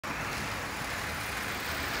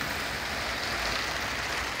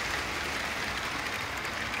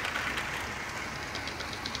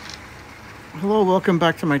Hello, welcome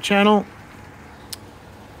back to my channel.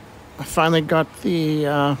 I finally got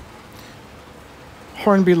the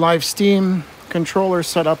Hornby Live Steam controller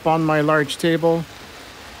set up on my large table,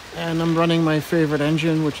 and I'm running my favorite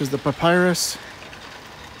engine, which is the Papyrus,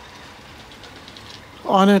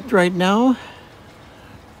 on it right now.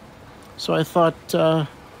 So I thought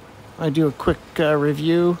I'd do a quick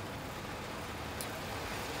review.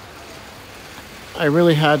 I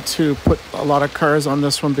really had to put a lot of cars on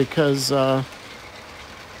this one because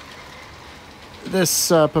this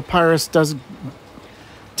Papyrus does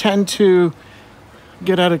tend to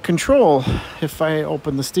get out of control if I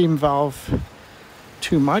open the steam valve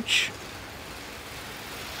too much.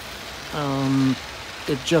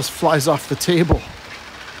 It just flies off the table,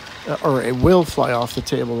 or it will fly off the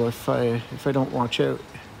table if I don't watch out.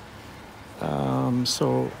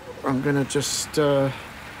 So I'm gonna just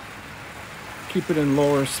keep it in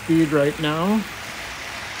lower speed right now,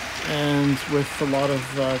 and with a lot of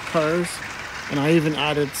cars. And I even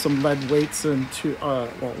added some lead weights onto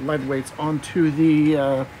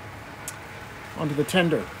the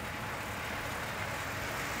tender.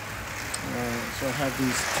 So I have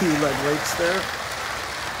these 2 lead weights there,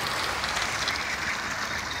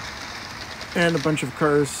 and a bunch of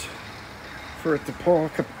cars for it to pull,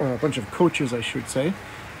 a bunch of coaches, I should say,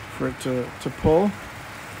 for it to pull.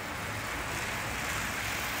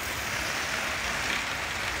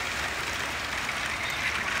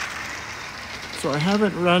 So I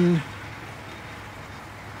haven't run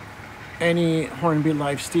any Hornby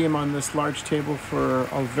Live Steam on this large table for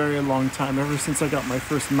a very long time, ever since I got my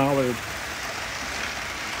first Mallard.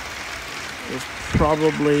 It was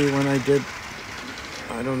probably when I did,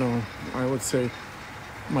 I don't know, I would say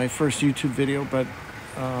my first YouTube video, but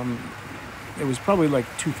it was probably like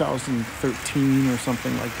 2013 or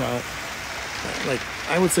something like that. Like,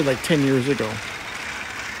 I would say like 10 years ago.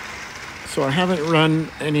 So I haven't run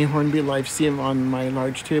any Hornby Live Steam on my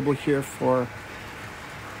large table here for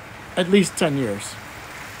at least 10 years.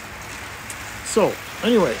 So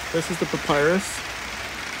anyway, this is the Papyrus.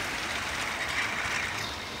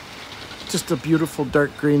 Just a beautiful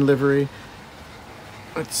dark green livery.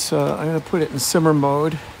 It's I'm gonna put it in simmer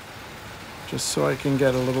mode, just so I can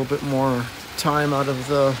get a little bit more time out of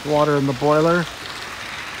the water in the boiler.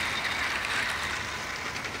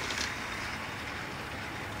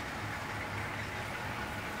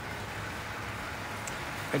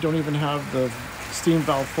 I don't even have the steam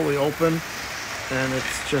valve fully open, and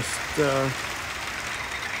it's just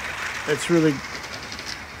it's really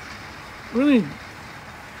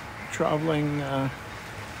traveling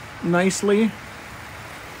nicely,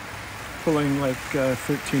 pulling like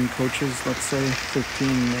 13 coaches, let's say 13,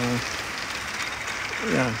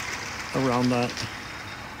 yeah, around that,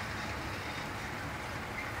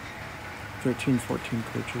 13, 14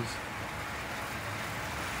 coaches.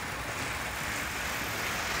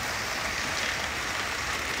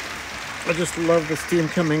 I just love the steam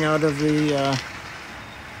coming out of the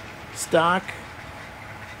stack,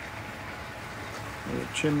 or the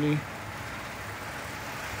chimney,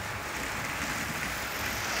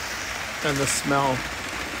 and the smell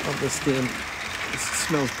of the steam. It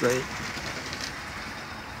smells great.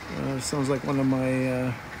 It sounds like one of my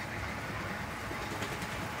it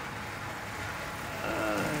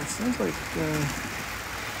sounds like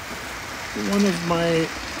one of my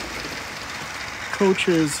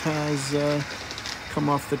coaches has come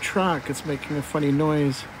off the track. It's making a funny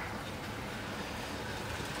noise.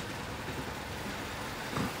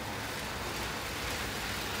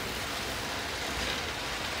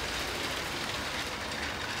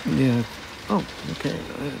 Yeah. Oh, okay.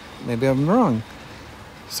 Maybe I'm wrong.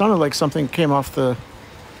 Sounded like something came off the...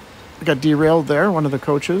 It got derailed there, one of the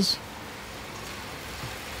coaches.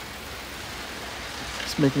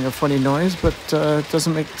 It's making a funny noise, but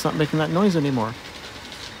it's not making that noise anymore.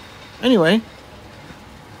 Anyway,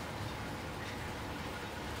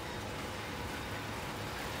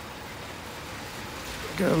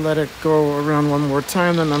 gonna let it go around one more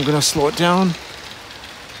time, then I'm gonna slow it down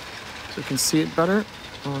so you can see it better.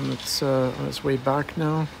 On its way back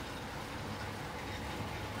now.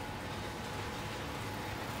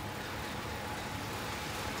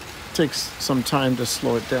 It takes some time to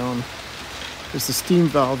slow it down. There's the steam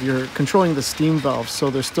valve. You're controlling the steam valve, so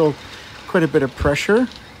there's still quite a bit of pressure.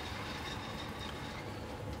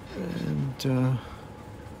 And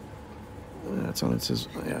that's on. It says,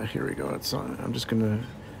 yeah, here we go. It's on. I'm just gonna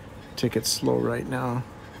take it slow right now.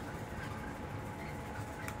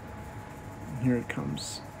 Here it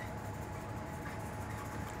comes.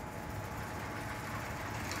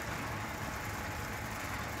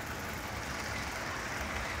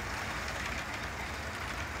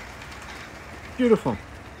 Beautiful.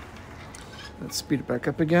 Let's speed it back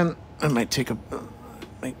up again. It might take a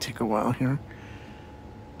while here.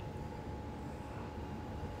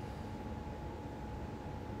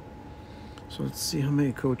 So let's see, how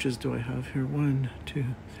many coaches do I have here? 1, 2, 3,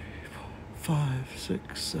 4, 5,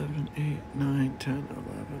 6, 7, 8, 9, 10,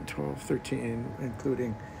 11, 12, 13,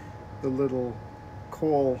 including the little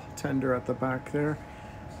coal tender at the back there.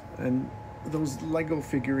 And those Lego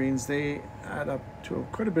figurines, they add up to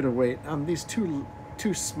quite a bit of weight. These two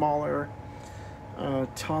smaller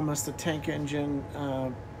Thomas the Tank Engine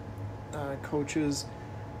coaches,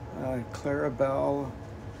 Clarabelle,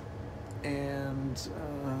 and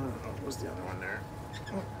what was the other one there?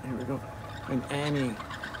 Oh, here we go. And Annie.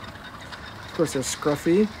 Of course, there's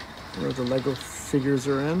Scruffy, where the Lego figures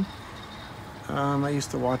are in. I used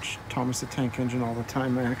to watch Thomas the Tank Engine all the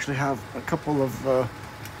time. I actually have a couple of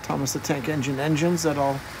Thomas the Tank Engine engines that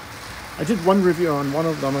I did one review on one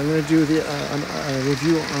of them. I'm going to do a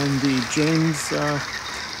review on the James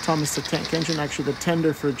Thomas the Tank Engine. Actually, the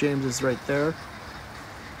tender for James is right there.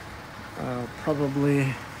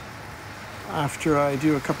 Probably after I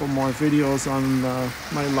do a couple more videos on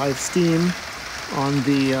my live Steam on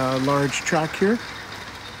the large track here.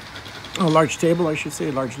 A large table, I should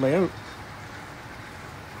say, large layout.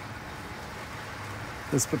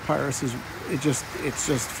 This papyrus is, it's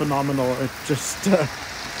just phenomenal. It just,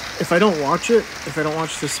 if I don't watch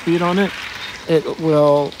the speed on it, it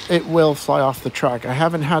will fly off the track. I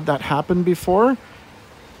haven't had that happen before,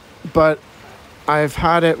 but I've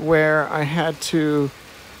had it where I had to,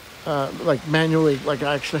 like manually, like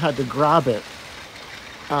I actually had to grab it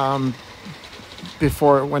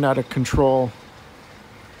before it went out of control.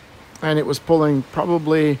 And it was pulling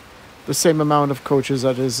probably the same amount of coaches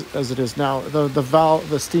as it is now.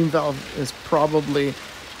 The steam valve is probably,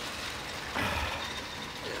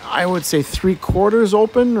 I would say 3/4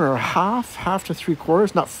 open, or half to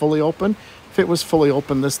 3/4, not fully open. If it was fully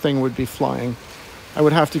open, this thing would be flying. I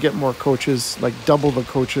would have to get more coaches, like double the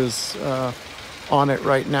coaches on it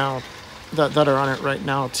right now, that are on it right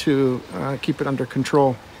now, to keep it under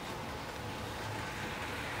control.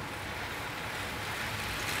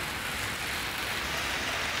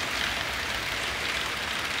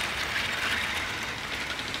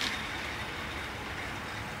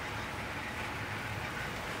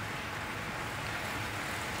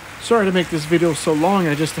 Sorry to make this video so long.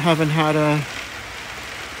 I just haven't had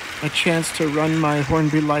a chance to run my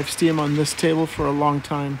Hornby live Steam on this table for a long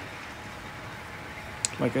time.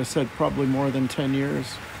 Like I said, probably more than 10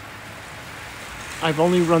 years. I've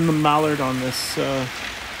only run the Mallard on this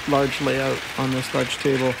large layout, on this large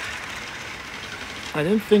table. I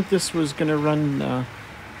didn't think this was going to run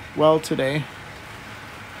well today.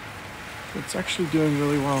 It's actually doing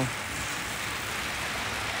really well.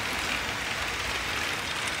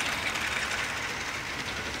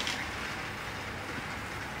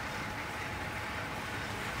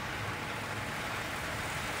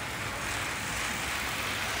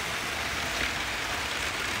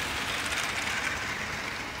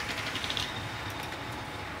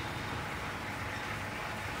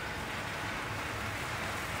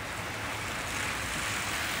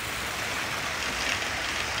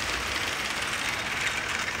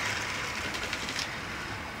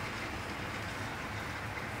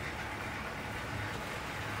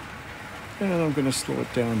 And I'm going to slow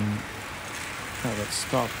it down and have it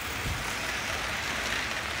stop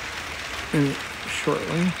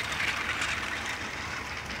shortly.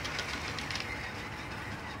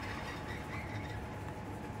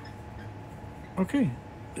 Okay,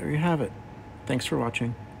 there you have it. Thanks for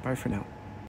watching. Bye for now.